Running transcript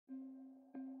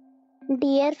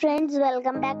Dear friends,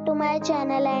 welcome back to my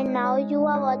channel, and now you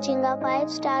are watching a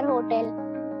 5-star hotel.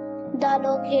 The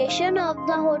location of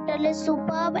the hotel is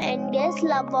superb and guests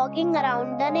love walking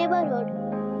around the neighborhood.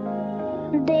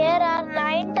 There are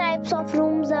 9 types of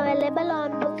rooms available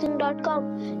on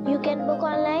booking.com. You can book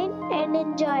online and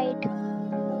enjoy it.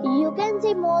 You can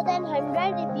see more than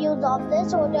 100 reviews of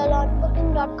this hotel on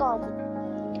booking.com.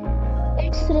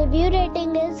 Its review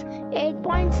rating is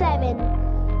 8.7,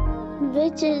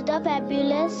 which is the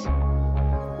fabulous.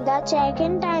 The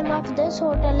check-in time of this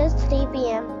hotel is 3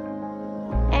 p.m.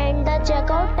 and the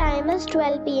checkout time is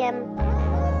 12 p.m.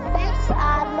 Pets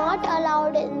are not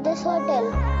allowed in this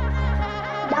hotel.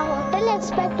 The hotel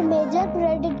accepts major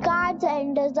credit cards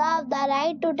and reserves the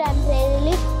right to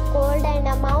temporarily hold an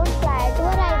amount prior to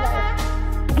arrival.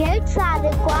 Guests are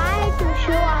required to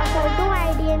show a photo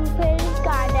ID and credit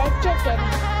card at check-in.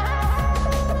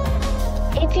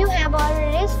 If you have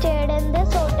already stayed in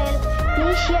this hotel,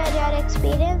 please share your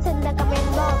experience in the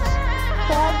comment box.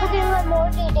 For booking or more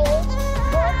details,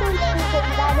 go to link in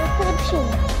the description.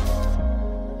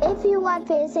 If you are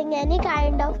facing any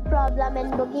kind of problem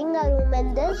in booking a room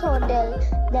in this hotel,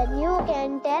 then you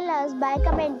can tell us by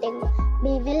commenting.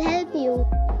 We will help you.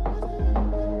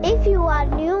 If you are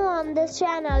new on this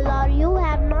channel or you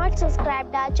have not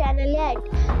subscribed our channel yet,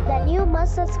 then you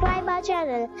must subscribe our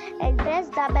channel and press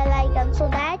the bell icon so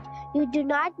that you do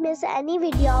not miss any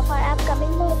video of our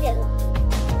upcoming hotel.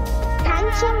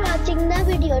 Thanks for watching the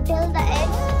video till the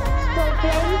end. So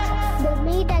friends, we'll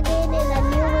meet again in a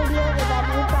new video with a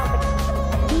new topic.